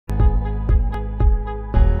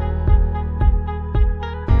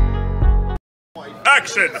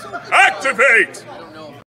Action! Activate!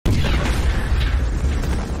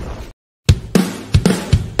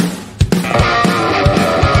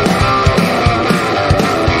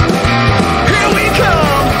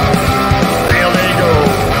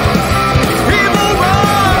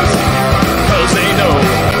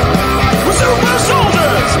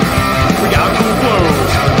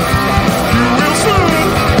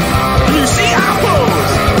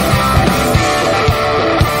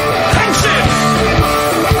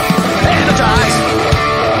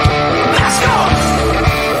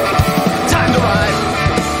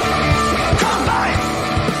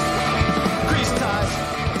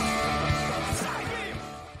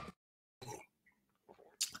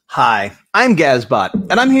 Hi, I'm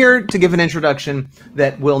Gazbot, and I'm here to give an introduction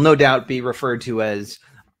that will no doubt be referred to as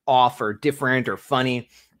off or different or funny,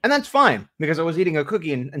 and that's fine because I was eating a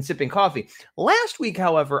cookie and sipping coffee. Last week,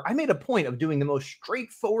 however, I made a point of doing the most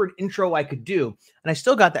straightforward intro I could do, and I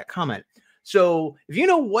still got that comment. So if you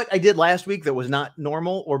know what I did last week that was not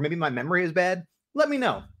normal, or maybe my memory is bad, let me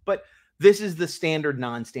know. But this is the standard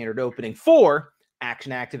non-standard opening for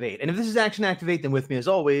Action Activate. And if this is Action Activate, then with me as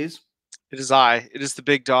always... It is I. It is the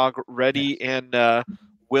big dog, ready and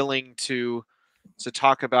willing to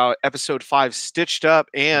talk about episode 5 stitched up.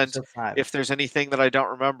 And if there's anything that I don't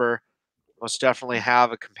remember, most definitely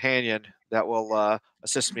have a companion that will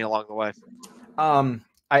assist me along the way.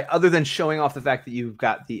 Other than showing off the fact that you've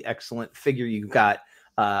got the excellent figure you've got,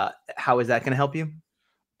 how is that going to help you?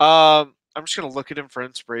 I'm just going to look at him for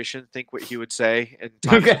inspiration, think what he would say in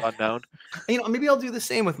times of unknown. You know, maybe I'll do the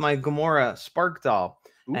same with my Gamora Spark doll.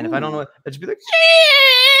 Ooh. And if I don't know, I'd just be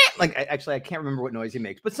like, I can't remember what noise he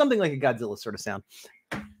makes, but something like a Godzilla sort of sound.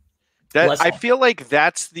 I feel like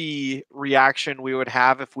that's the reaction we would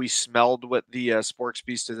have if we smelled what the Sporks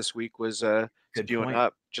Beast of this week was spewing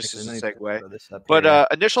up, just as a segue. But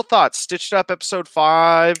initial thoughts, stitched up episode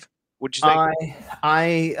 5. What'd you think?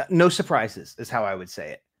 I no surprises is how I would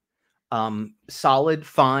say it. Solid,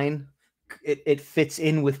 fine. It fits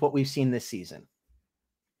in with what we've seen this season.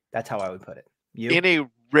 That's how I would put it. You? In a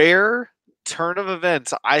rare turn of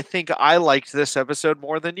events, I think I liked this episode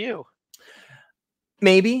more than you.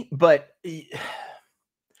 Maybe, but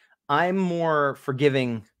I'm more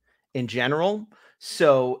forgiving in general.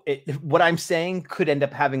 So what I'm saying could end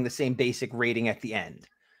up having the same basic rating at the end.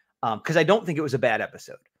 Because I don't think it was a bad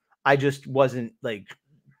episode. I just wasn't like,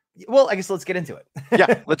 well, I guess let's get into it.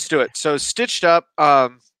 Yeah, let's do it. So stitched up,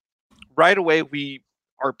 right away, we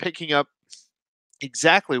are picking up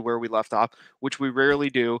exactly where we left off, which we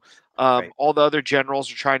rarely do. Right. All the other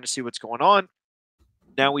generals are trying to see what's going on.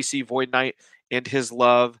 Now we see Void Knight and his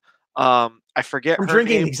love. I forget I'm her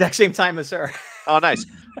drinking name. The exact same time as her. Oh, nice.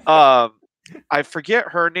 I forget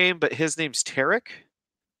her name, but his name's Tarek.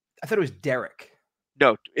 I thought it was Derek.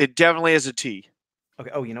 No, it definitely is a T.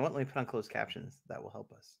 Okay. Oh, you know what? Let me put on closed captions. That will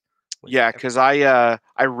help us. Yeah, because I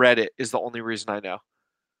read it is the only reason I know.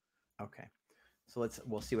 Okay. So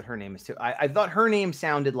we'll see what her name is too. I thought her name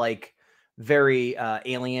sounded like very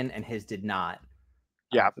alien, and his did not.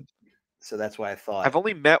 Yeah. So that's why I thought. I've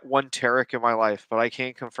only met one Tarek in my life, but I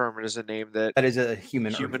can't confirm it is a name that is a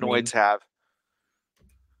humanoids have.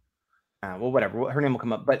 Well, whatever. Her name will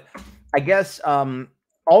come up, but I guess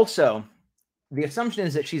also the assumption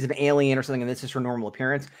is that she's an alien or something, and this is her normal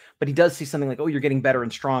appearance. But he does see something like, "Oh, you're getting better and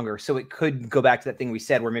stronger." So it could go back to that thing we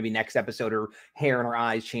said, where maybe next episode her hair and her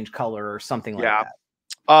eyes change color or something like that.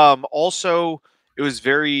 Also, it was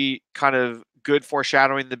very kind of good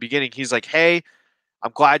foreshadowing in the beginning. He's like, "Hey,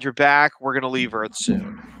 I'm glad you're back. We're gonna leave Earth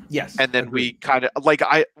soon." Yes, and then we kind of like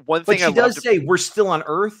one but thing. She does say we're still on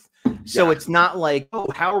Earth. So it's not like, oh,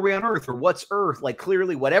 how are we on Earth or what's Earth? Like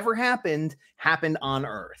clearly whatever happened on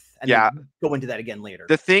Earth. And then go into that again later.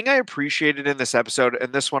 The thing I appreciated in this episode,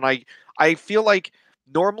 and this one, I feel like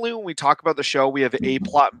normally when we talk about the show, we have A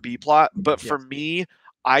plot and B plot. But for me,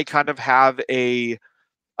 I kind of have a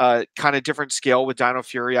kind of different scale with Dino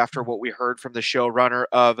Fury after what we heard from the showrunner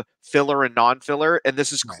of filler and non-filler. And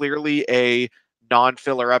this is clearly a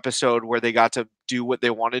non-filler episode where they got to do what they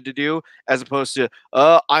wanted to do, as opposed to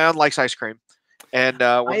Ion likes ice cream, and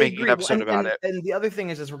we're making an episode about it. And the other thing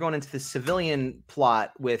is, as we're going into the civilian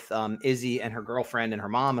plot with Izzy and her girlfriend and her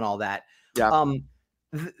mom and all that,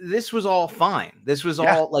 this was all fine. This was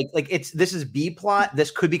all this is B plot.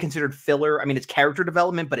 This could be considered filler. I mean, it's character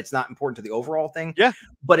development, but it's not important to the overall thing. Yeah.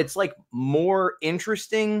 But it's like more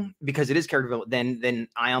interesting because it is character development than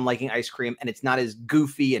Ion liking ice cream, and it's not as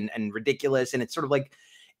goofy and ridiculous. And it's sort of like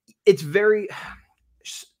it's very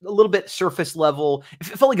a little bit surface level. It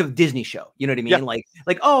felt like a Disney show. You know what I mean? Yeah.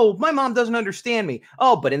 Like, oh, my mom doesn't understand me.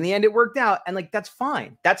 Oh, but in the end it worked out. And like, that's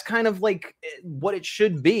fine. That's kind of like what it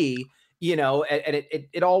should be you know, and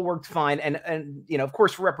it all worked fine. And you know, of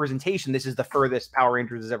course, for representation, this is the furthest Power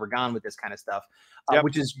Rangers has ever gone with this kind of stuff,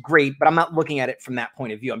 which is great. But I'm not looking at it from that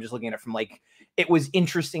point of view. I'm just looking at it from like, it was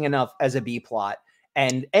interesting enough as a B plot,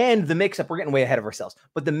 and the mix up. We're getting way ahead of ourselves,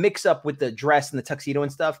 but the mix up with the dress and the tuxedo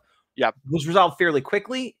and stuff. Was resolved fairly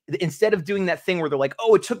quickly. Instead of doing that thing where they're like,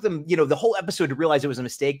 oh, it took them, you know, the whole episode to realize it was a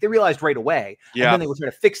mistake. They realized right away. And then they were trying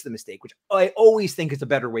to fix the mistake, which I always think is a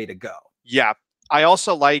better way to go. Yeah. I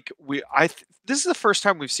also like, this is the first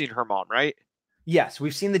time we've seen her mom, right? Yes.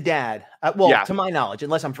 We've seen the dad. To my knowledge,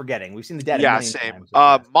 unless I'm forgetting, we've seen the dad. Yeah, same.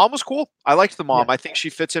 Mom was cool. I liked the mom. I think she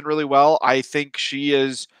fits in really well. I think she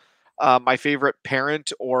is my favorite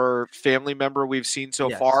parent or family member we've seen so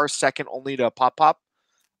far, second only to Pop Pop.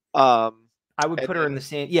 I would put her in the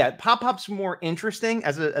same. Yeah, Pop Pop's more interesting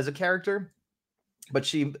as a character, but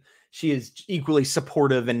she is equally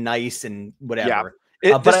supportive and nice and whatever.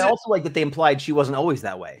 But I also like that they implied she wasn't always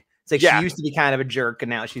that way. It's like she used to be kind of a jerk and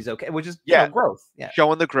now she's okay, which is you know, growth. Yeah,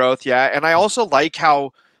 showing the growth. Yeah, and I also like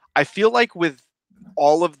how I feel like with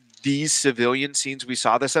all of these civilian scenes we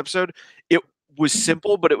saw this episode, it was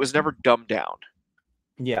simple, but it was never dumbed down.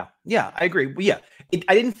 Yeah, I agree. Yeah,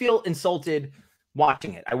 I didn't feel insulted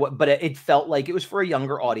watching it. But it felt like it was for a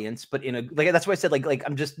younger audience, but in a like that's why I said like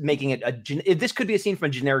I'm just making it this could be a scene from a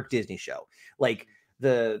generic Disney show. Like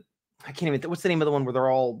I can't even what's the name of the one where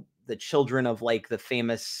they're all the children of like the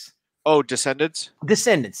famous Descendants,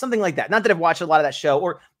 something like that. Not that I've watched a lot of that show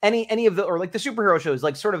or any of the or like the superhero shows,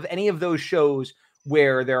 like sort of any of those shows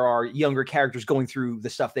where there are younger characters going through the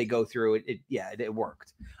stuff they go through. It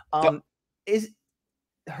worked. Is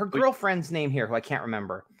her girlfriend's name here, who I can't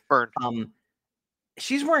remember? Fern.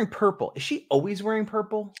 She's wearing purple. Is she always wearing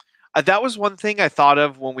purple? That was one thing I thought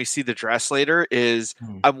of when we see the dress later. Is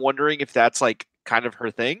I'm wondering if that's like kind of her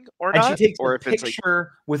thing or not. And she takes or a if it's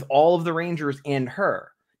picture with all of the Rangers and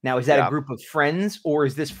her. Now, is that a group of friends, or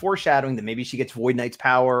is this foreshadowing that maybe she gets Void Knight's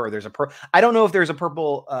power, or there's I don't know if there's a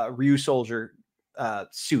purple Ryu soldier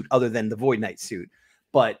suit other than the Void Knight suit.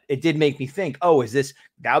 But it did make me think, oh, that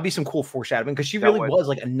would be some cool foreshadowing, because she really was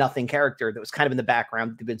like a nothing character that was kind of in the background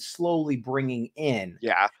that they've been slowly bringing in.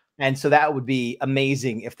 Yeah. And so that would be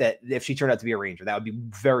amazing if she turned out to be a Ranger. That would be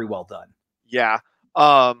very well done. Yeah.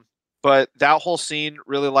 But that whole scene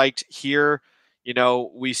really liked here. You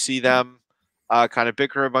know, we see them kind of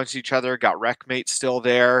bicker amongst each other. Got Wreckmate still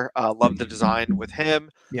there. Love the design with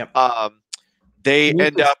him. Yep. They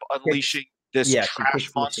end up unleashing this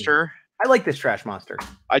trash monster. I like this trash monster.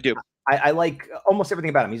 I do. I like almost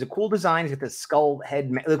everything about him. He's a cool design. He's got this skull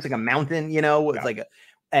head. It looks like a mountain, you know. It's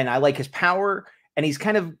and I like his power. And he's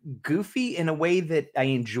kind of goofy in a way that I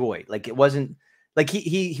enjoy. Like it wasn't like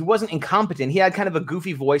he wasn't incompetent. He had kind of a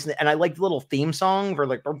goofy voice, and I liked the little theme song for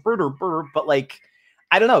like, but like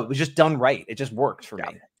I don't know. It was just done right. It just worked for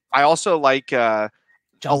me. I also like a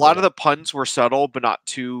lot of the puns were subtle, but not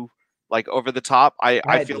too like over the top.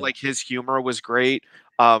 I feel like his humor was great.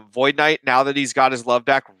 Void Knight, now that he's got his love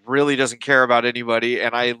back, really doesn't care about anybody.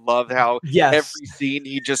 And I love how every scene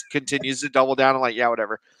he just continues to double down and like, yeah,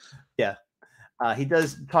 whatever. Yeah. He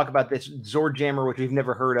does talk about this Zord Jammer, which we've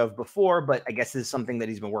never heard of before, but I guess this is something that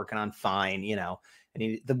he's been working on fine, you know.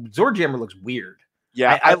 And the Zord Jammer looks weird.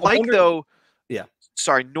 Yeah, I like wonder, though. Yeah.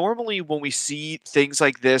 Sorry. Normally when we see things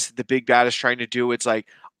like this, the big bad is trying to do, it's like,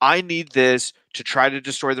 I need this to try to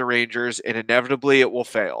destroy the Rangers, and inevitably it will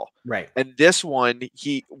fail. Right. And this one,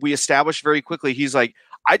 we established very quickly, he's like,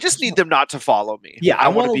 I just need them not to follow me. Yeah, I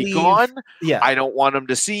want to be gone. Yeah. I don't want them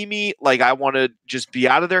to see me. Like, I want to just be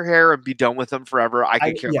out of their hair and be done with them forever. I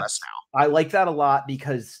could care less now. I like that a lot,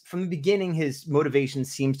 because from the beginning, his motivation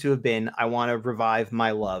seems to have been, I want to revive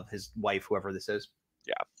my love, his wife, whoever this is.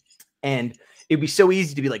 Yeah. And it'd be so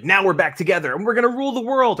easy to be like, now we're back together and we're going to rule the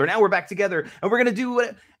world, or now we're back together and we're going to do what.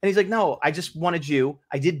 And he's like, no, I just wanted you.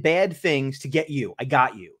 I did bad things to get you. I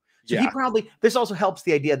got you. So he this also helps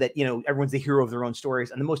the idea that, you know, everyone's the hero of their own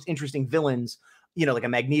stories, and the most interesting villains, you know, like a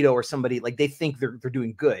Magneto or somebody, like they think they're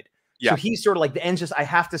doing good. Yeah. So he's sort of like, the end's just, I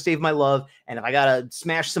have to save my love. And if I got to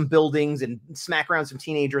smash some buildings and smack around some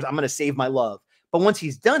teenagers, I'm going to save my love. But once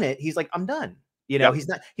he's done it, he's like, I'm done. You know,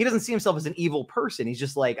 he doesn't see himself as an evil person. He's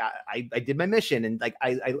just like, I did my mission. And like,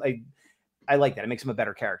 I like that. It makes him a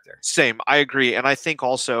better character. Same. I agree. And I think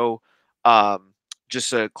also, just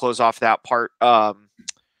to close off that part,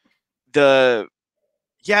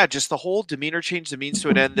 just the whole demeanor change, the means to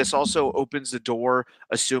an end. This also opens the door,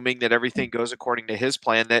 assuming that everything goes according to his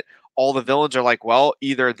plan, that all the villains are like, well,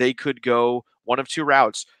 either they could go one of two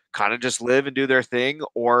routes, kind of just live and do their thing,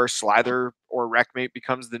 or Slither or Wreckmate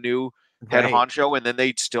becomes the new head honcho, and then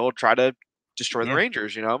they still try to destroy the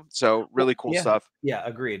Rangers, you know? So really cool stuff. Yeah,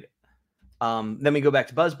 agreed. Then we go back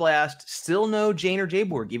to Buzz Blast. Still no Jane or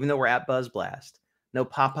Jayborg, even though we're at Buzz Blast. No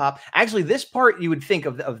Pop. Actually, this part you would think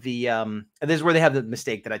of the this is where they have the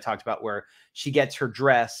mistake that I talked about, where she gets her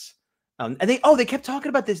dress. And they kept talking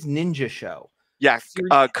about this ninja show. Yeah,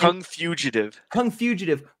 Kung Fugitive. Kung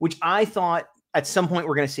Fugitive, which I thought at some point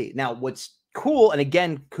we're going to see. Now, what's cool, and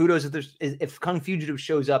again, kudos if Kung Fugitive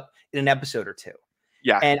shows up in an episode or two.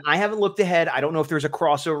 Yeah. And I haven't looked ahead. I don't know if there's a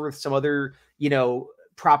crossover with some other,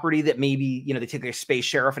 property that maybe, they take like a space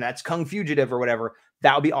sheriff and that's Kung Fugitive or whatever.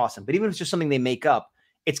 That would be awesome. But even if it's just something they make up,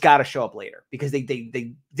 it's got to show up later because they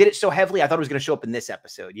did it so heavily. I thought it was going to show up in this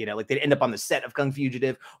episode, like they'd end up on the set of Kung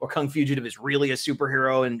Fugitive, or Kung Fugitive is really a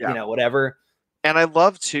superhero and, whatever. And I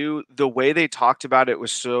love too, the way they talked about it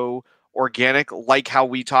was so organic, like how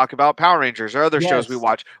we talk about Power Rangers or other shows we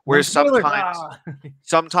watch, whereas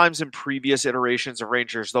sometimes in previous iterations of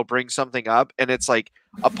Rangers, they'll bring something up and it's like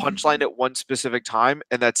a punchline at one specific time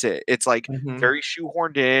and that's it. It's like very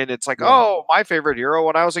shoehorned in. It's like, oh, my favorite hero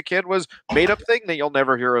when I was a kid was made up thing that you'll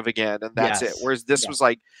never hear of again, and that's it. Whereas this was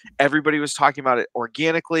like everybody was talking about it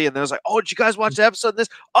organically, and then it was like, oh, did you guys watch the episode of this?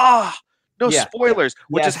 No spoilers,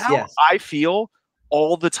 which is how I feel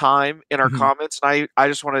all the time in our comments. And I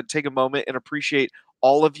just want to take a moment and appreciate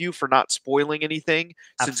all of you for not spoiling anything,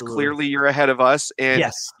 since clearly you're ahead of us and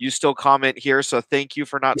you still comment here. So thank you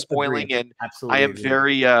for not spoiling. And I am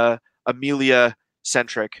very Amelia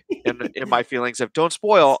centric in my feelings of don't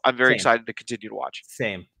spoil. I'm very excited to continue to watch.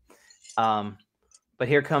 Same. But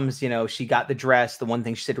here comes, she got the dress. The one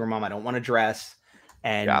thing she said to her mom, I don't want a dress.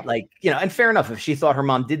 And and fair enough if she thought her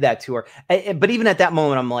mom did that to her. But even at that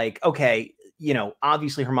moment, I'm like, okay,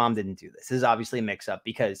 obviously her mom didn't do this. This is obviously a mix up,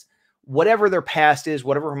 because whatever their past is,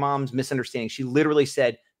 whatever her mom's misunderstanding, she literally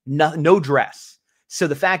said no dress. So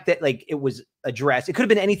the fact that like it was a dress, it could have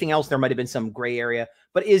been anything else. There might've been some gray area,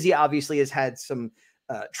 but Izzy obviously has had some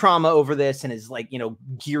trauma over this and is like,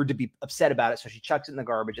 geared to be upset about it. So she chucks it in the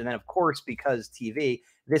garbage. And then of course, because TV,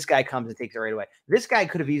 this guy comes and takes it right away. This guy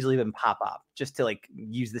could have easily been Pop-Up just to like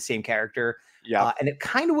use the same character. Yeah. And it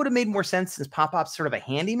kind of would have made more sense since Pop-Up's sort of a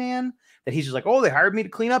handyman, that he's just like, oh, they hired me to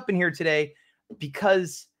clean up in here today,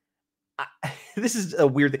 because this is a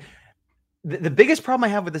weird thing. The biggest problem I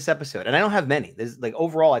have with this episode, and I don't have many, this like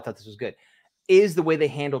overall, I thought this was good, is the way they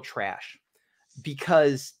handle trash.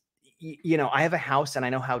 Because, I have a house and I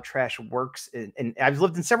know how trash works. And I've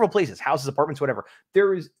lived in several places, houses, apartments, whatever.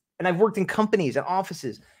 And I've worked in companies and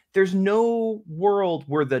offices. There's no world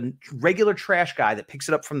where the regular trash guy that picks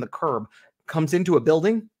it up from the curb comes into a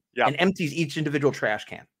building and empties each individual trash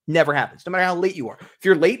can. Never happens, no matter how late you are. If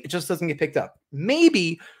you're late, it just doesn't get picked up.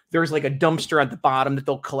 Maybe there's like a dumpster at the bottom that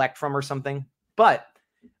they'll collect from or something. But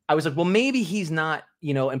I was like, well, maybe he's not,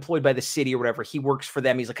 employed by the city or whatever. He works for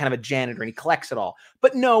them. He's like kind of a janitor and he collects it all.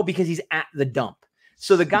 But no, because he's at the dump.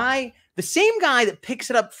 So the same guy that picks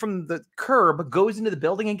it up from the curb goes into the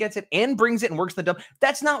building and gets it and brings it and works in the dump.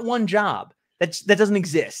 That's not one job. That doesn't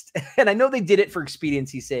exist. And I know they did it for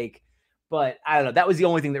expediency's sake, but I don't know. That was the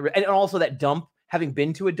only thing and also that dump, having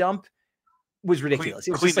been to a dump, was ridiculous.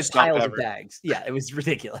 It was just like piles of bags. Yeah, it was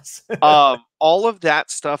ridiculous. All of that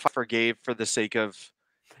stuff I forgave for the sake of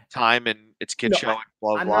time and it's kid show and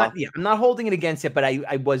blah, blah. I'm not holding it against it, but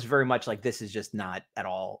I was very much like, this is just not at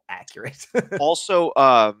all accurate. Also,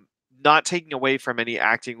 not taking away from any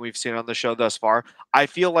acting we've seen on the show thus far, I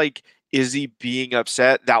feel like Izzy being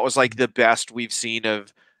upset, that was like the best we've seen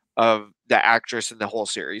of the actress in the whole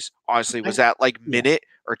series. Honestly, was that like minute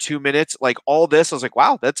or 2 minutes? Like all this, I was like,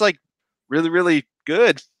 wow, that's like really, really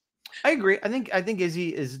good. I agree. I think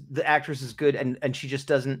Izzy the actress is good, and she just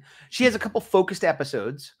doesn't. She has a couple focused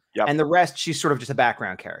episodes, and the rest she's sort of just a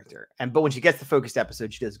background character. But when she gets the focused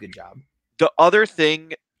episode, she does a good job. The other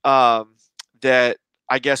thing that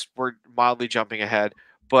I guess we're mildly jumping ahead,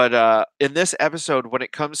 but in this episode, when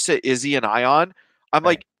it comes to Izzy and Ion, I'm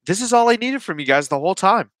like, this is all I needed from you guys the whole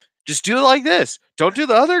time. Just do it like this. Don't do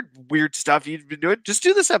the other weird stuff you've been doing. Just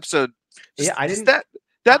do this episode. I didn't. That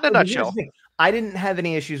in a nutshell. I didn't have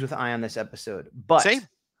any issues with Ion this episode, but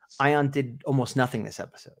Ion did almost nothing this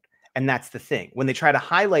episode. And that's the thing. When they try to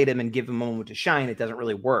highlight him and give him a moment to shine, it doesn't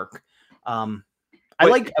really work. I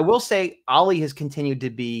will say Ollie has continued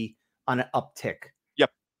to be on an uptick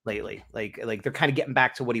lately. Like they're kind of getting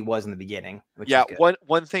back to what he was in the beginning. Which is good.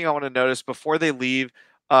 One thing I want to notice before they leave,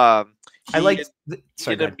 he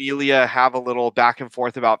and Amelia have a little back and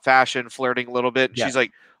forth about fashion, flirting a little bit. And she's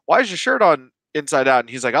like, why is your shirt on inside out? And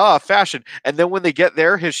he's like, fashion. And then when they get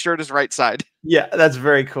there, his shirt is right side. Yeah, that's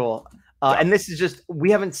very cool. And this is just, we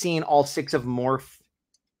haven't seen all 6 of Morph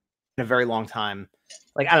in a very long time.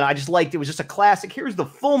 Like, I don't know, I just liked it. It was just a classic. Here's the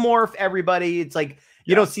full Morph, everybody. It's like,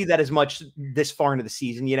 You don't see that as much this far into the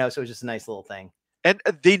season, you know, so it's just a nice little thing. And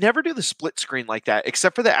they never do the split screen like that,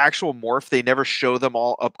 except for the actual morph. They never show them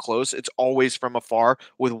all up close. It's always from afar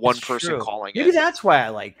with one person calling it. Maybe that's why I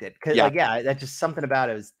liked it. Because, that just something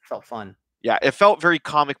about it felt fun. Yeah, it felt very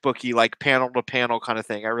comic booky, like panel to panel kind of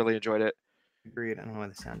thing. I really enjoyed it. Agreed. I don't know why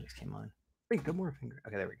the sound just came on. Wait, good morph.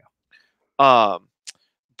 Okay, there we go.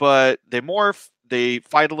 But they morph. They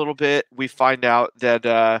fight a little bit. We find out that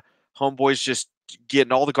Homeboy's just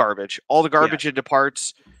getting all the garbage into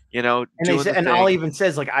parts. You know, and Ollie even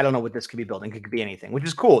says, like, I don't know what this could be building. It could be anything, which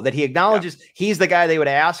is cool that he acknowledges he's the guy they would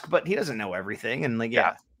ask, but he doesn't know everything. And like,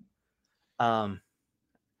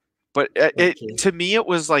 but to me, it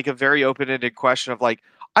was like a very open-ended question of like,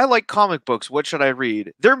 I like comic books. What should I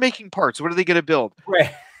read? They're making parts. What are they going to build?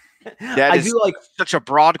 Right. That is like such a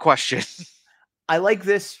broad question. I like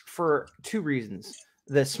this for two reasons.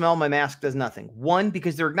 The smell my mask does nothing. One,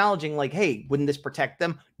 because they're acknowledging like, hey, wouldn't this protect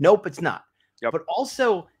them? Nope, it's not. Yep. But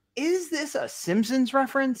also, is this a Simpsons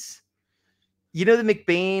reference? You know, the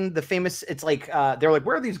McBain, the famous, it's like, they're like,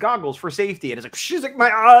 where are these goggles for safety? And it's like, she's like,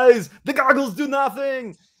 my eyes, the goggles do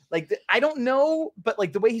nothing. Like, I don't know, but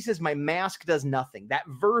like the way he says, my mask does nothing, that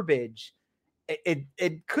verbiage,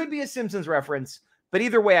 it could be a Simpsons reference, but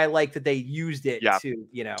either way, I like that they used it to,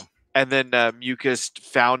 you know. And then Mucus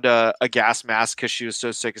found a gas mask because she was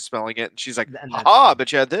so sick of smelling it. And she's like, ah,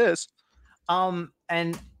 but you had this. And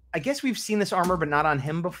I guess we've seen this armor, but not on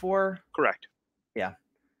him before. Correct. Yeah.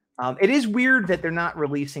 It is weird that they're not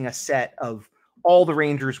releasing a set of all the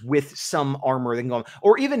Rangers with some armor they can go on.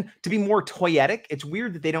 Or even to be more toyetic, it's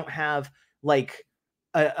weird that they don't have like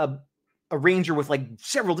a Ranger with like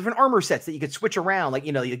several different armor sets that you could switch around. Like,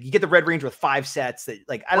 you know, you get the Red Ranger with 5 sets that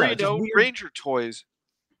like, I don't know. Ranger toys.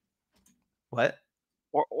 What?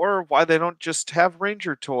 Or why they don't just have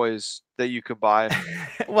Ranger toys that you could buy.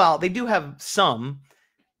 Well, they do have some.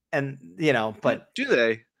 And, you know, but do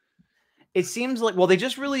they? It seems like, well, they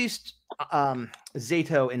just released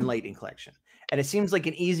Zato in Lightning Collection, and it seems like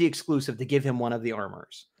an easy exclusive to give him one of the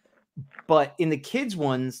armors. But in the kids'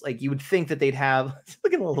 ones, like you would think that they'd have,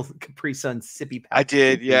 look at a little Capri Sun sippy pouch. I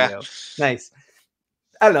did, yeah. Video. Nice.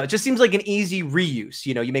 I don't know. It just seems like an easy reuse.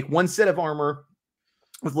 You know, you make one set of armor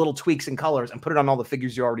with little tweaks and colors and put it on all the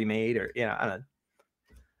figures you already made, or, you know, I don't know.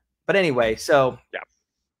 But anyway, so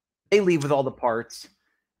they leave with all the parts.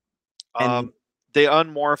 And they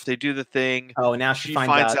unmorph, they do the thing. Oh, now she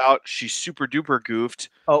finds out she's super duper goofed.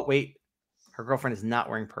 Oh, wait. Her girlfriend is not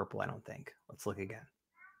wearing purple, I don't think. Let's look again.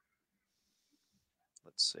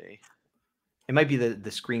 Let's see. It might be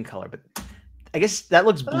the screen color, but I guess that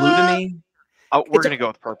looks blue to me. Oh, we're going to go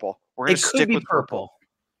with purple. We're going to stick with purple.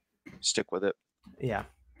 Stick with it. Yeah.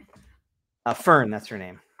 Fern, that's her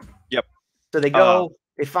name. Yep. So they go,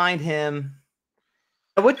 they find him.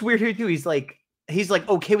 What's weird here, too, he's like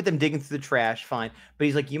okay with them digging through the trash, fine. But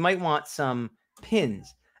he's like, you might want some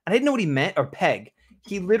pins. And I didn't know what he meant, or peg.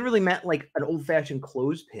 He literally meant like an old-fashioned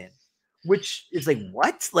clothespin, which is like,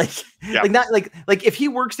 what? Like, like not like if he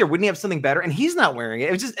works there, wouldn't he have something better? And he's not wearing it.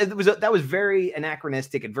 It was just that was very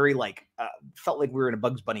anachronistic and very like felt like we were in a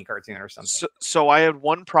Bugs Bunny cartoon or something. So I had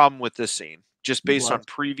one problem with this scene, just based on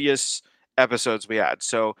previous episodes we had.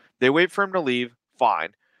 So they wait for him to leave, fine.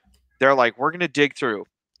 They're like, we're gonna dig through.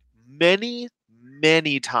 Many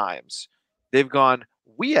times they've gone,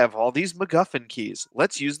 we have all these MacGuffin keys.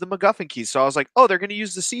 Let's use the MacGuffin keys. So I was like, oh, they're going to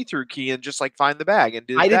use the see-through key and just like find the bag and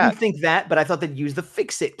do that. I didn't think that, but I thought they'd use the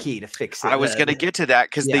fix-it key to fix it. I was going to get to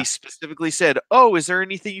that because they specifically said, oh, is there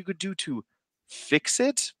anything you could do to fix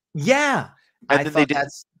it? Yeah. And then they did.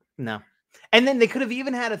 No. And then they could have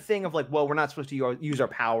even had a thing of like, well, we're not supposed to use our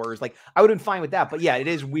powers. Like, I would have been fine with that. But yeah, it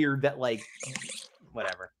is weird that like,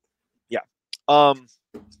 whatever. Yeah.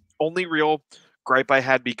 Only real gripe I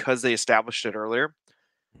had because they established it earlier.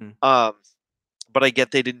 But I get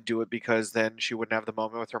they didn't do it because then she wouldn't have the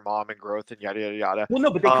moment with her mom and growth and yada yada yada. Well, no,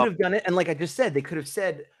 but they could have done it, and like I just said, they could have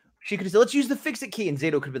said she could have said, "Let's use the fix-it key," and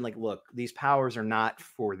Zato could have been like, "Look, these powers are not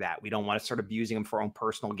for that. We don't want to start abusing them for our own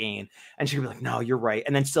personal gain." And she could be like, "No, you're right,"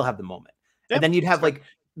 and then still have the moment, and then you'd have like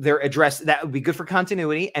their address that would be good for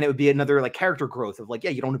continuity, and it would be another like character growth of like, yeah,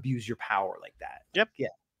 you don't abuse your power like that. Yep. Yeah,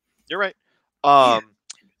 you're right.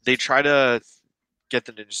 They try to get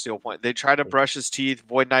the Ninja Steel point. They try to brush his teeth.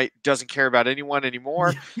 Void Knight doesn't care about anyone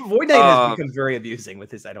anymore. Void Knight has become very abusing with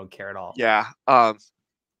his I don't care at all. Yeah.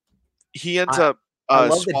 He ends up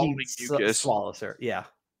swallowing Mucus. Swallows her. Yeah.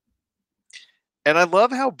 And I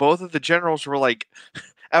love how both of the generals were like,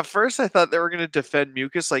 at first I thought they were going to defend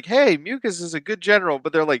Mucus. Like, hey, Mucus is a good general.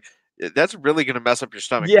 But they're like, that's really going to mess up your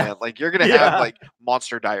stomach, man. Like, you're going to have like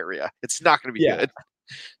monster diarrhea. It's not going to be good.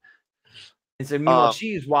 And so meanwhile,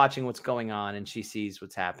 she's watching what's going on and she sees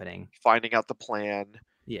what's happening. Finding out the plan.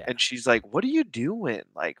 Yeah. And she's like, what are you doing?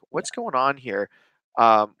 Like, what's going on here?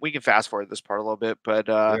 We can fast forward this part a little bit, but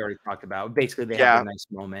we already talked about. Basically, they have a nice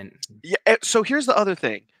moment. Yeah. So here's the other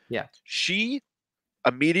thing. Yeah. She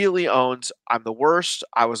immediately owns, I'm the worst.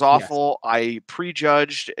 I was awful. Yes. I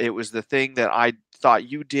prejudged. It was the thing that I thought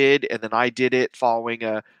you did, and then I did it following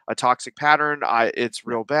a toxic pattern. It's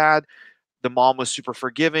real bad. The mom was super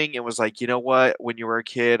forgiving and was like, you know what? When you were a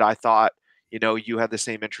kid, I thought, you had the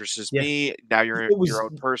same interests as me. Now you're your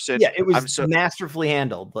own person. Yeah, it was masterfully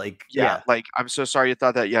handled. Like, like, I'm so sorry you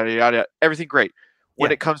thought that. Yada yada. Everything great.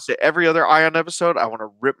 When it comes to every other Ion episode, I want to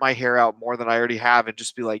rip my hair out more than I already have and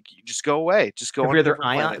just be like, just go away. Just go. Every other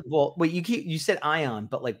Ion. Planet. Well, wait, you said Ion,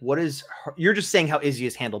 but like, what is you're just saying how Izzy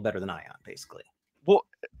is handled better than Ion, basically. Well,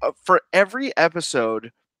 for every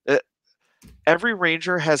episode, every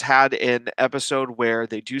Ranger has had an episode where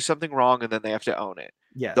they do something wrong and then they have to own it.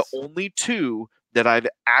 Yes. The only two that I've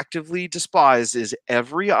actively despised is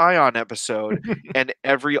every Ion episode and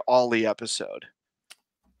every Ollie episode.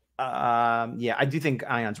 Yeah, I do think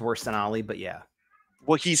Ion's worse than Ollie, but yeah.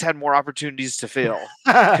 Well, he's had more opportunities to fail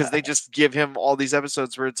because they just give him all these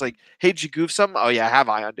episodes where it's like, hey, did you goof something? Oh yeah, have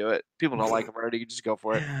Ion do it. People don't like him already. You just go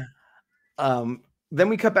for it. Then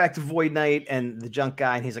we cut back to Void Knight and the junk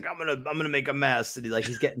guy, and he's like, I'm gonna make a mess. And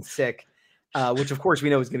he's getting sick. Which of course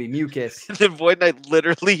we know is gonna be mucus. And then Void Knight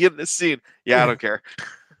literally in the scene. Yeah, I don't care.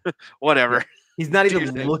 Whatever. He's not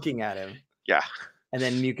even looking at him. Yeah. And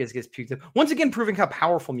then mucus gets puked up. Once again, proving how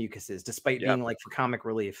powerful mucus is, despite being like for comic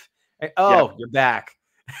relief. Oh, you're back.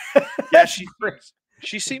 Yeah,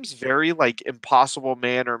 she seems very like Impossible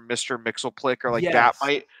Man or Mr. Mixelplick or like that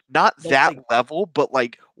might not that like, level, but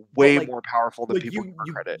like way more powerful than people give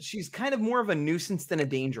her credit. She's kind of more of a nuisance than a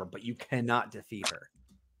danger, but you cannot defeat her.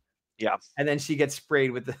 Yeah. And then she gets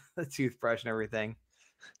sprayed with the toothbrush and everything.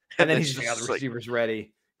 And then he's like, oh, the receiver's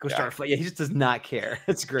ready. Go start fight. Yeah, he just does not care.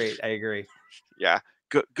 It's great. I agree. Yeah.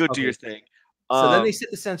 Good do your thing. So then they set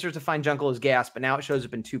the sensors to find Junko's gas, but now it shows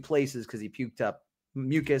up in two places because he puked up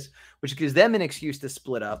mucus, which gives them an excuse to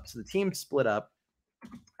split up. So the team split up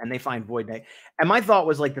and they find Void Knight. And my thought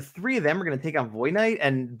was like the three of them are going to take on Void Knight.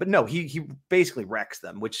 But no, he basically wrecks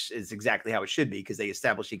them, which is exactly how it should be because they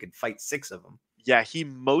established he could fight 6 of them. Yeah, he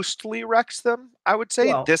mostly wrecks them, I would say.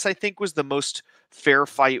 Well, this, I think, was the most fair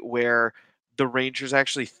fight where the Rangers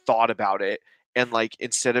actually thought about it. And like,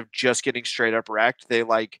 instead of just getting straight up wrecked, they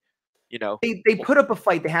like, they put up a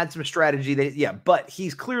fight. They had some strategy. But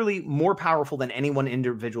he's clearly more powerful than any one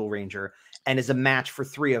individual Ranger and is a match for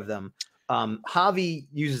 3 of them. Javi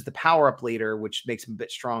uses the power up later, which makes him a bit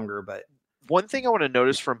stronger. But one thing I want to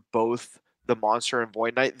notice from both the Monster and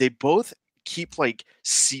Void Knight, they both keep like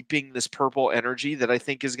seeping this purple energy that I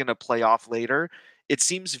think is going to play off later. It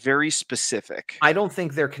seems very specific. I don't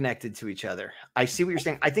think they're connected to each other. I see what you're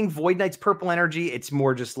saying. I think Void Knight's purple energy, it's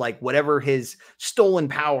more just like whatever his stolen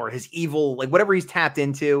power, his evil, like whatever he's tapped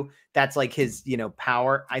into, that's like his,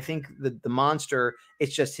 power. I think the monster,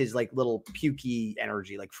 it's just his like little pukey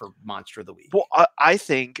energy, like for Monster of the Week. Well, I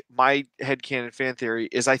think my headcanon fan theory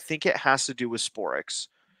is I think it has to do with Sporix.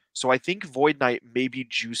 So I think Void Knight may be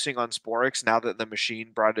juicing on Sporix now that the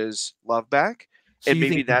machine brought his love back. So and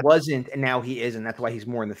maybe that wasn't, and now he is, and that's why he's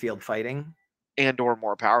more in the field fighting, or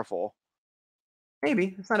more powerful.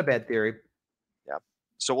 Maybe it's not a bad theory. Yeah,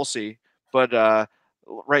 so we'll see. But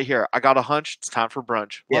right here, I got a hunch. It's time for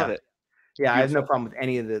brunch. Love it. Yeah, I have no problem with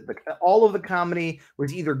any of all of the comedy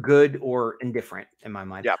was either good or indifferent in my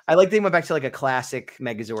mind. Yeah, I like they went back to like a classic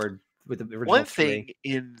Megazord with the original. One thing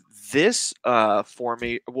in this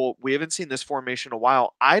formation, well, we haven't seen this formation in a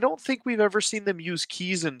while. I don't think we've ever seen them use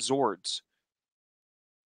keys and Zords.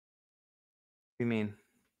 You mean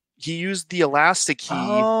he used the elastic key?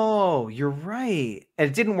 Oh, you're right. And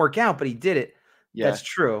it didn't work out, but he did it. Yeah, that's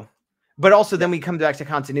true. But also, then we come back to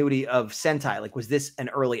continuity of Sentai. Like, was this an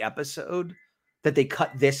early episode that they cut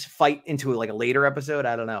this fight into like a later episode?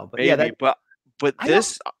 I don't know. But maybe, yeah, but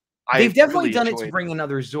this they've definitely done it to bring in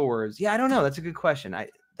other Zords. Yeah, I don't know. That's a good question.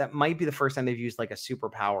 That might be the first time they've used like a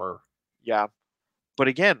superpower. Yeah, but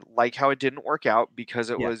again, like how it didn't work out because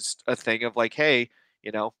it was a thing of like, hey,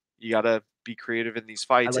 you gotta be creative in these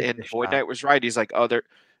fights. Like and Void Knight was right. He's like, oh,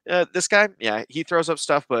 this guy, he throws up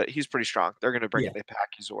stuff, but he's pretty strong. They're gonna bring in a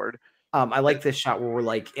Pachysord. I like this shot where we're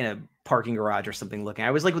like in a parking garage or something looking. I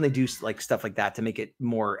always like when they do like stuff like that to make it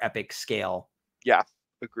more epic scale. Yeah,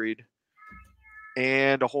 agreed.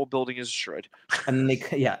 And a whole building is destroyed. And they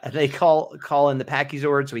call in the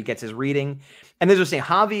Pachysord, so he gets his reading. And as I was saying,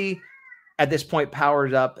 Javi at this point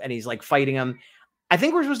powers up and he's like fighting him. I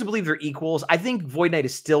think we're supposed to believe they're equals. I think Void Knight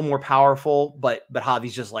is still more powerful, but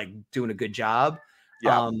Javi's just like doing a good job.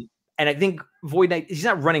 Yeah. And I think Void Knight, he's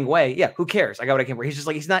not running away. Yeah, who cares? I got what I came for. He's just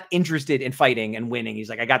like, he's not interested in fighting and winning. He's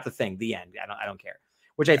like, I got the thing, the end. I don't care.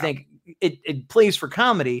 Which I think it plays for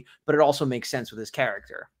comedy, but it also makes sense with his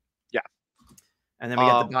character. Yeah. And then we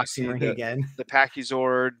got the boxing ring again. The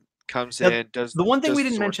Pachysword comes in. Does the one thing we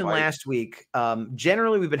didn't sword mention fight. last week?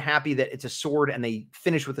 Generally, we've been happy that it's a sword and they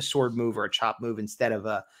finish with a sword move or a chop move instead of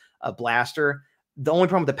a blaster. The only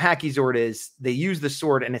problem with the Pachysword is they use the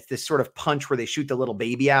sword and it's this sort of punch where they shoot the little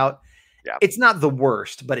baby out. Yeah. It's not the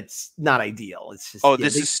worst, but it's not ideal. It's just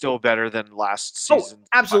this is still better than last season. Oh,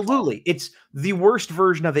 absolutely. It's the worst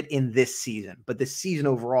version of it in this season, but this season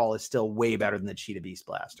overall is still way better than the Cheetah Beast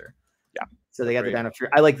Blaster. Yeah. So they got the Dino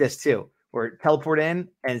Fury. I like this too, where teleport in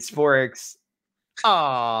and Sporix,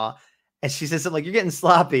 and she says something like, "You're getting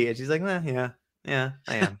sloppy," and she's like, "Yeah,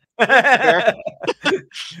 I am."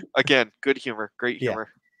 Again, good humor, great humor.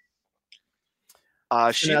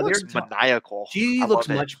 She looks maniacal. She looks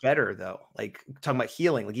much better though. Like talking about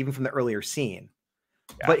healing, like even from the earlier scene.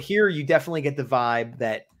 Yeah. But here you definitely get the vibe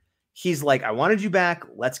that he's like, "I wanted you back.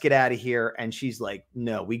 Let's get out of here." And she's like,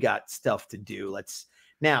 "No, we got stuff to do. Let's."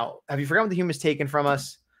 Now, have you forgotten what the human's taken from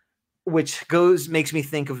us? Which makes me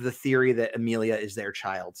think of the theory that Amelia is their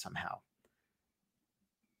child somehow.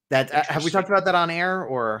 That have we talked about that on air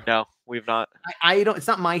or no? We've not. I don't. It's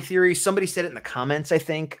not my theory. Somebody said it in the comments. I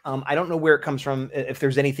think. I don't know where it comes from. If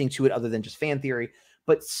there's anything to it other than just fan theory.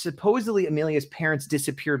 But supposedly Amelia's parents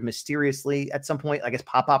disappeared mysteriously at some point. I guess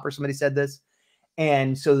Pop or somebody said this.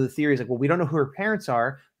 And so the theory is like, well, we don't know who her parents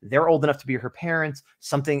are. They're old enough to be her parents.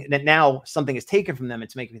 Something is taken from them.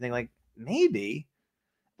 It's making me think like maybe.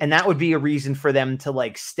 And that would be a reason for them to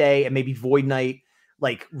like stay, and maybe Void Knight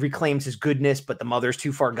like reclaims his goodness, but the mother's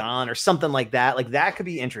too far gone or something like that. Like that could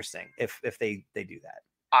be interesting if they do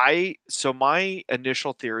that. So my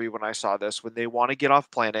initial theory when I saw this, when they want to get off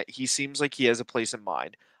planet, he seems like he has a place in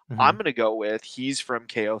mind. Mm-hmm. I'm going to go with he's from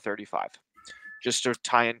KO-35, just to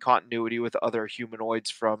tie in continuity with other humanoids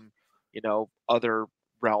from, other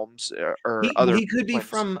realms or other. He could be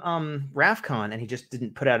from Ravcon, and he just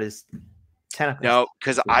didn't put out his tentacles. No,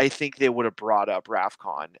 because I think they would have brought up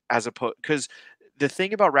Ravcon as opposed because the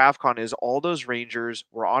thing about Ravcon is all those Rangers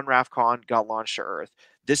were on Ravcon, got launched to Earth.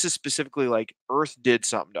 This is specifically like Earth did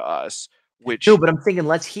something to us, which no, but I'm thinking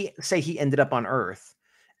say he ended up on Earth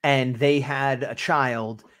and they had a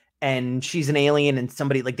child and she's an alien and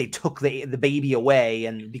somebody like they took the baby away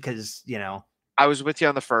and because I was with you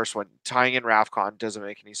on the first one. Tying in Ravcon doesn't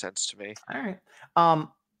make any sense to me. All right.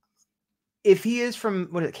 If he is from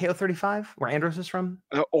KO-35, where Andros is from,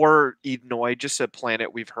 or Edenoid, just a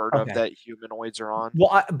planet we've heard of that humanoids are on.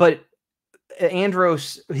 Well, but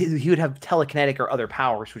Andros, he would have telekinetic or other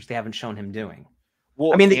powers, which they haven't shown him doing.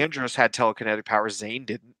 Well, I mean, Andros had telekinetic powers. Zane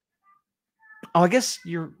didn't. Oh, I guess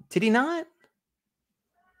did he not?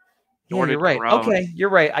 Yeah, you're right. Okay, you're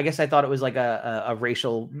right. I guess I thought it was like a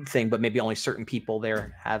racial thing, but maybe only certain people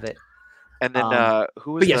there have it. And then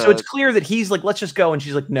who is? But yeah, so it's clear that he's like, let's just go, and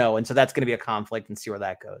she's like, no, and so that's going to be a conflict, and see where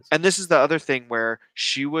that goes. And this is the other thing where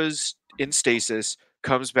she was in stasis,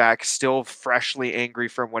 comes back still freshly angry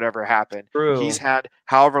from whatever happened. True. He's had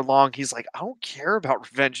however long. He's like, I don't care about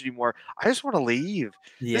revenge anymore. I just want to leave.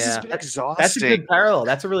 Yeah, this has been exhausting. That's a good parallel.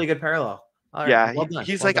 That's a really good parallel. Right, yeah,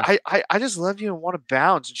 he's like, I just love you and want to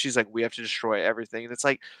bounce, and she's like, we have to destroy everything, and it's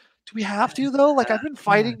like. Do we have to though? Like I've been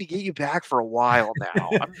fighting to get you back for a while now.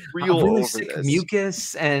 I'm really sick over this.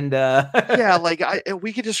 Mucus and yeah, like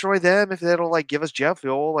we could destroy them if they don't like give us jet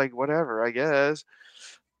fuel, like whatever, I guess.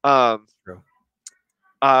 True.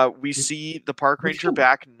 We see the park ranger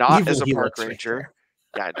back, not as a park ranger.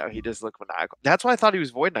 Yeah, I know he does look maniacal. That's why I thought he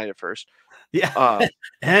was Void Knight at first. Yeah,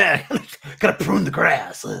 gotta prune the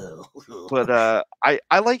grass. But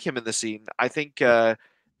I like him in the scene. I think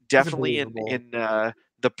definitely in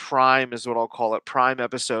the prime is what I'll call it. Prime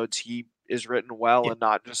episodes, he is written well and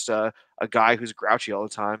not just a guy who's grouchy all the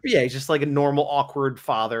time. Yeah, he's just like a normal, awkward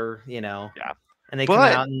father, Yeah. And they come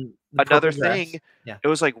out and another thing, it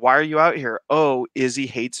was like, why are you out here? Oh, Izzy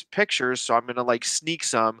hates pictures, so I'm gonna like sneak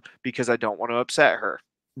some because I don't want to upset her.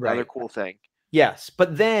 Right. Another cool thing. Yes,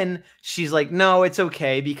 but then she's like, no, it's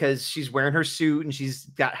okay because she's wearing her suit and she's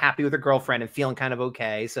got happy with her girlfriend and feeling kind of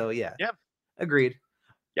okay. So yeah, agreed.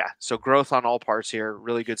 Yeah, so growth on all parts here.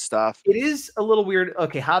 Really good stuff. It is a little weird.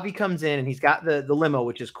 Okay, Javi comes in and he's got the limo,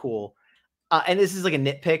 which is cool. And this is like a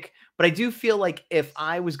nitpick, but I do feel like if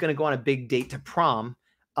I was going to go on a big date to prom,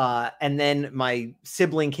 and then my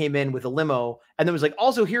sibling came in with a limo, and then was like,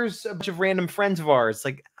 also, here's a bunch of random friends of ours.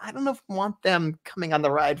 Like, I don't know if I want them coming on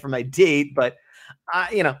the ride for my date, but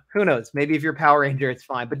You know, who knows? Maybe if you're Power Ranger, it's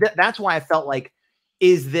fine. But that's why I felt like,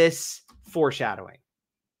 is this foreshadowing?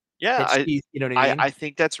 Yeah, You know what I mean? I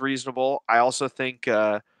think that's reasonable. I also think,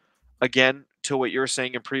 again, to what you were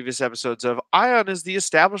saying in previous episodes of Ion is the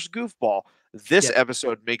established goofball. This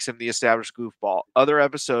episode makes him the established goofball. Other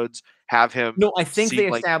episodes have him. No, I think they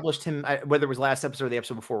seem like established him, whether it was last episode or the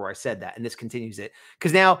episode before where I said that, and this continues it.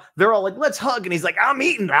 Because now they're all like, let's hug. And he's like, I'm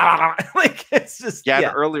eating. Like, it's just, and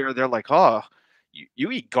earlier they're like, oh,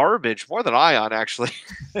 you eat garbage more than Ion, actually.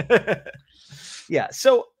 Yeah.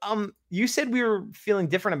 So you said we were feeling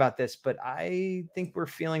different about this, but I think we're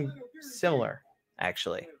feeling similar,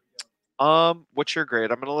 actually. What's your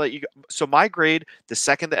grade? I'm gonna let you go. So my grade, the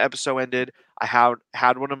second the episode ended, I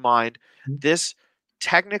had one in mind. This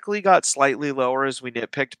technically got slightly lower as we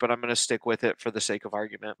nitpicked, but I'm gonna stick with it for the sake of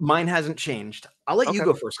argument. Mine hasn't changed. I'll let you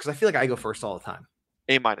go first because I feel like I go first all the time.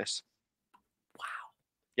 A-. Wow.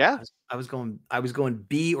 Yeah. I was going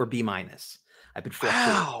B or B-. I've been forced.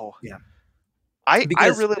 Wow. Yeah. I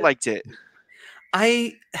really liked it.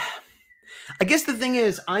 I guess the thing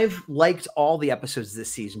is, I've liked all the episodes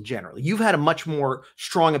this season generally. You've had a much more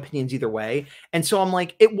strong opinions either way. And so I'm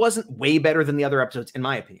like, it wasn't way better than the other episodes, in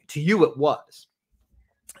my opinion. To you, it was.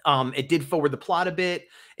 It did forward the plot a bit.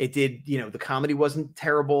 It did, you know, the comedy wasn't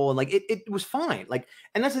terrible. And like, it was fine. Like,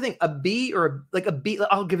 and that's the thing, a B or a B,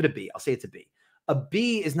 I'll give it a B. I'll say it's a B. A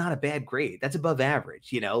B is not a bad grade. That's above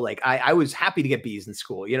average. You know, like I was happy to get B's in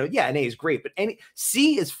school, you know, yeah, an A is great, but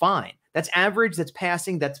C is fine. That's average. That's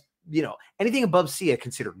passing. That's, you know, anything above C I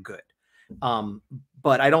consider good.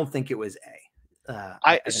 But I don't think it was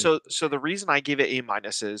A. So the reason I gave it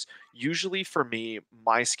A- is usually for me,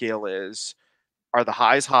 my scale are the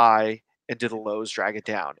highs high and do the lows drag it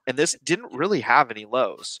down? And this didn't really have any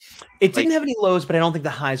lows. It didn't have any lows, but I don't think the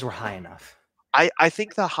highs were high enough. I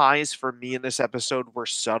think the highs for me in this episode were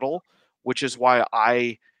subtle, which is why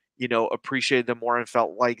I, you know, appreciated them more and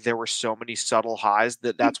felt like there were so many subtle highs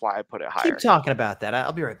that's why I put it higher. Keep talking about that.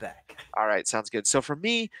 I'll be right back. All right, sounds good. So for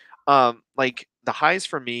me, like the highs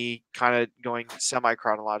for me, kind of going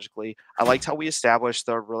semi-chronologically, I liked how we established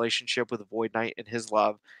the relationship with Void Knight and his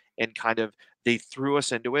love, and kind of they threw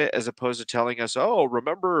us into it as opposed to telling us, oh,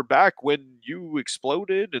 remember back when you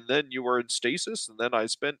exploded and then you were in stasis and then I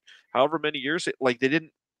spent however many years. Like they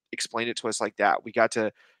didn't explain it to us like that. We got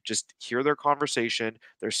to just hear their conversation.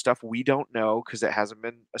 There's stuff we don't know because it hasn't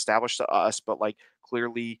been established to us, but like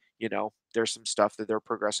clearly, you know, there's some stuff that they're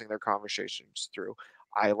progressing their conversations through.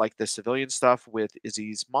 I like the civilian stuff with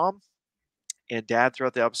Izzy's mom and dad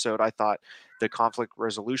throughout the episode. I thought the conflict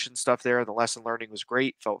resolution stuff there and the lesson learning was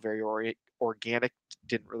great. Felt very organic.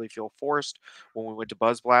 Didn't really feel forced. When we went to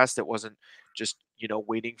Buzz Blast, it wasn't just, you know,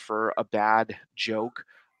 waiting for a bad joke.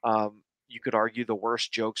 You could argue the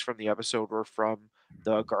worst jokes from the episode were from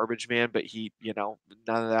the garbage man, but he, you know,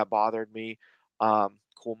 none of that bothered me.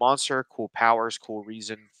 Cool monster, cool powers, cool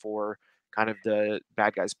reason for kind of the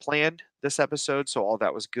bad guys planned this episode. So all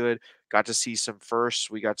that was good. Got to see some firsts.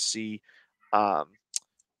 We got to see,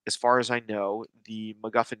 as far as I know, the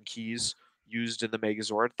MacGuffin keys used in the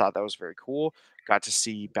Megazord. Thought that was very cool. Got to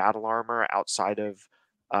see battle armor outside of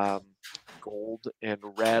gold and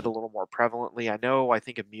red a little more prevalently. I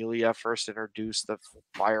think Amelia first introduced the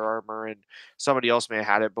fire armor and somebody else may have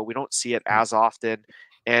had it, but we don't see it as often.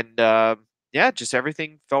 And yeah, just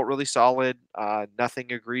everything felt really solid.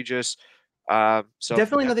 Nothing egregious. So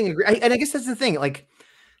definitely nothing egregious. And I guess that's the thing. Like,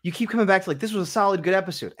 you keep coming back to like, this was a solid, good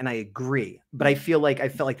episode. And I agree. But I felt like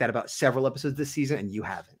that about several episodes this season, and you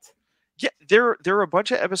haven't. Yeah, there are a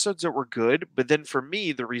bunch of episodes that were good, but then for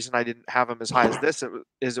me, the reason I didn't have them as high as this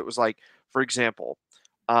is it was like, for example,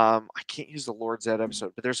 I can't use the Lord Zed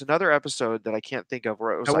episode, but there's another episode that I can't think of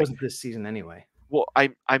where it was that wasn't this season anyway. Well,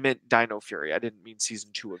 I meant Dino Fury. I didn't mean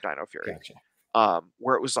season 2 of Dino Fury. Gotcha.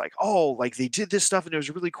 Where it was like, oh, like they did this stuff and it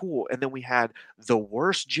was really cool. And then we had the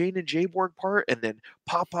worst Jane and Jayborg part, and then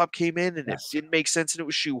Pop came in and it didn't make sense and it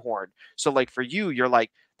was shoehorned. So like for you, you're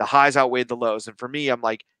like the highs outweighed the lows. And for me, I'm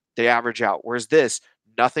like, they average out. Whereas this,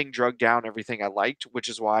 nothing drug down everything I liked, which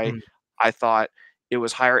is why I thought it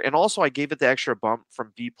was higher. And also I gave it the extra bump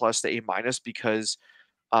from B+ to A- because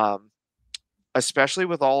especially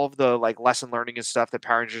with all of the like lesson learning and stuff that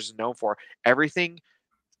Power Rangers is known for, everything,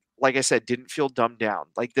 like I said, didn't feel dumbed down.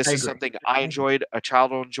 Like this is something I enjoyed, a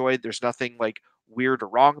child enjoyed. There's nothing like weird or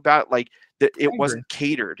wrong about it. Like it wasn't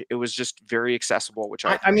catered. It was just very accessible, which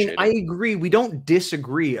I mean, I agree. We don't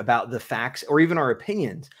disagree about the facts or even our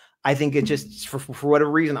opinions. I think it just for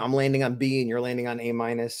whatever reason, I'm landing on B and you're landing on A-.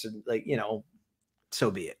 Like, you know,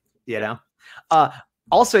 so be it, you know?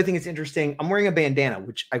 Also, I think it's interesting. I'm wearing a bandana,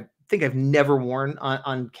 which I think I've never worn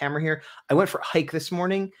on camera here. I went for a hike this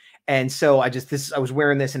morning And so I was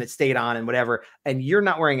wearing this and it stayed on and whatever. And you're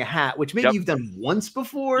not wearing a hat, which maybe you've done once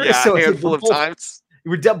before. Yeah, so a handful of times.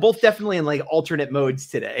 We're both definitely in like alternate modes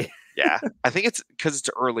today. Yeah, I think it's because it's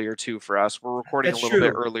earlier too for us. We're recording That's a little true.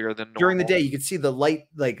 bit earlier than normal. During the day, you can see the light,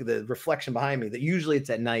 like the reflection behind me. That usually it's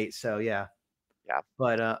at night. So yeah.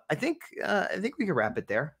 But I think we can wrap it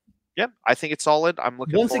there. Yeah, I think it's solid. I'm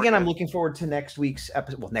looking. I'm looking forward to next week's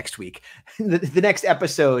episode. Well, next week, the next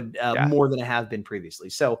episode more than I have been previously.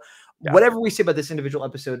 So whatever we say about this individual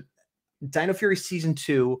episode, Dino Fury season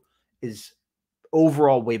 2 is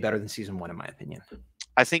overall way better than season 1, in my opinion.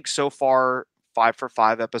 I think so far 5 for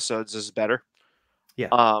 5 episodes is better.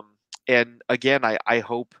 Yeah. And again, I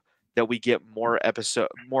hope that we get more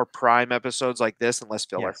prime episodes like this and less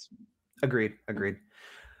filler. Yes. Agreed.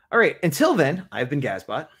 All right. Until then, I've been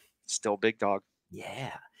Gazbot. Still Big Dog.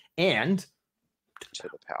 Yeah. And to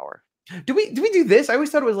the power. Do we do this? I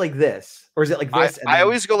always thought it was like this. Or is it like this? I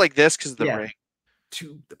always go like this because the ring.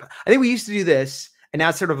 I think we used to do this, and now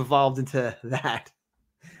it's sort of evolved into that.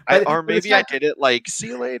 Or maybe I did it like, see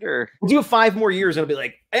you later. We'll do it 5 more years, and it'll be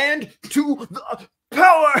like, and to the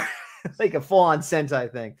power. Like a full-on Sentai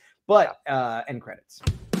thing. But end credits.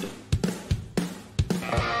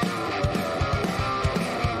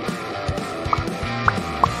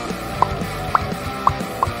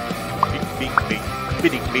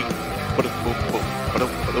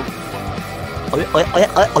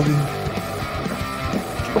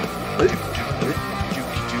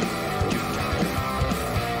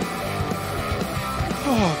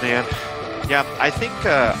 Oh man, yeah. I think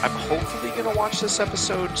I'm hopefully gonna watch this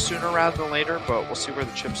episode sooner rather than later, but we'll see where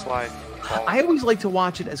the chips lie. I always like to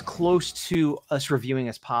watch it as close to us reviewing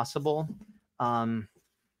as possible.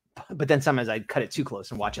 But then sometimes I cut it too close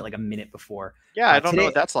and watch it like a minute before. Yeah, I don't know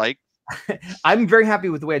what that's like. I'm very happy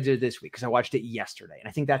with the way I did it this week because I watched it yesterday, and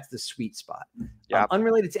I think that's the sweet spot. Yeah.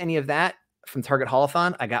 Unrelated to any of that, from Target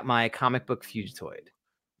Holothon, I got my comic book Fugitoid.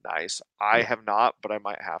 Nice. I have not, but I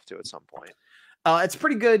might have to at some point. It's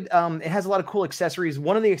pretty good. It has a lot of cool accessories.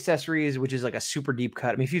 One of the accessories, which is like a super deep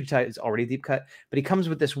cut. I mean, Fugitoid is already a deep cut, but he comes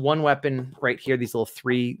with this one weapon right here. These little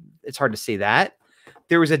 3. It's hard to say that.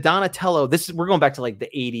 There was a Donatello. We're going back to like the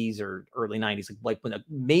 80s or early 90s, like when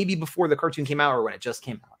maybe before the cartoon came out or when it just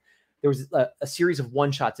came out. There was a series of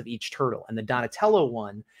one-shots of each turtle, and the Donatello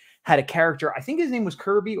one had a character. I think his name was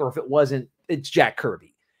Kirby, or if it wasn't, it's Jack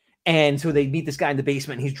Kirby. And so they meet this guy in the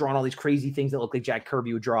basement, and he's drawn all these crazy things that look like Jack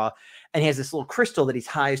Kirby would draw. And he has this little crystal that he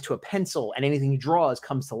ties to a pencil, and anything he draws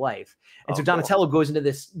comes to life. And so Donatello goes into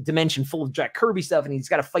this dimension full of Jack Kirby stuff, and he's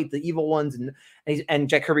got to fight the evil ones. And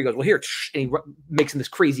Jack Kirby goes, well, here, and he makes him this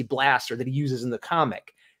crazy blaster that he uses in the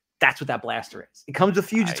comic. That's what that blaster is. It comes with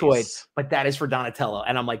Fugitoid, but that is for Donatello.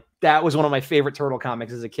 And I'm like, that was one of my favorite turtle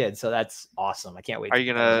comics as a kid. So that's awesome. I can't wait. Are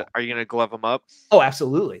you gonna glove him up? Oh,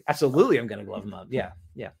 absolutely. Absolutely. I'm gonna glove him up. Yeah.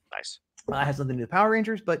 Yeah. Nice. Well, that has nothing to do with Power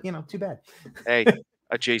Rangers, but too bad. Hey,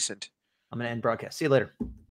 adjacent. I'm gonna end broadcast. See you later.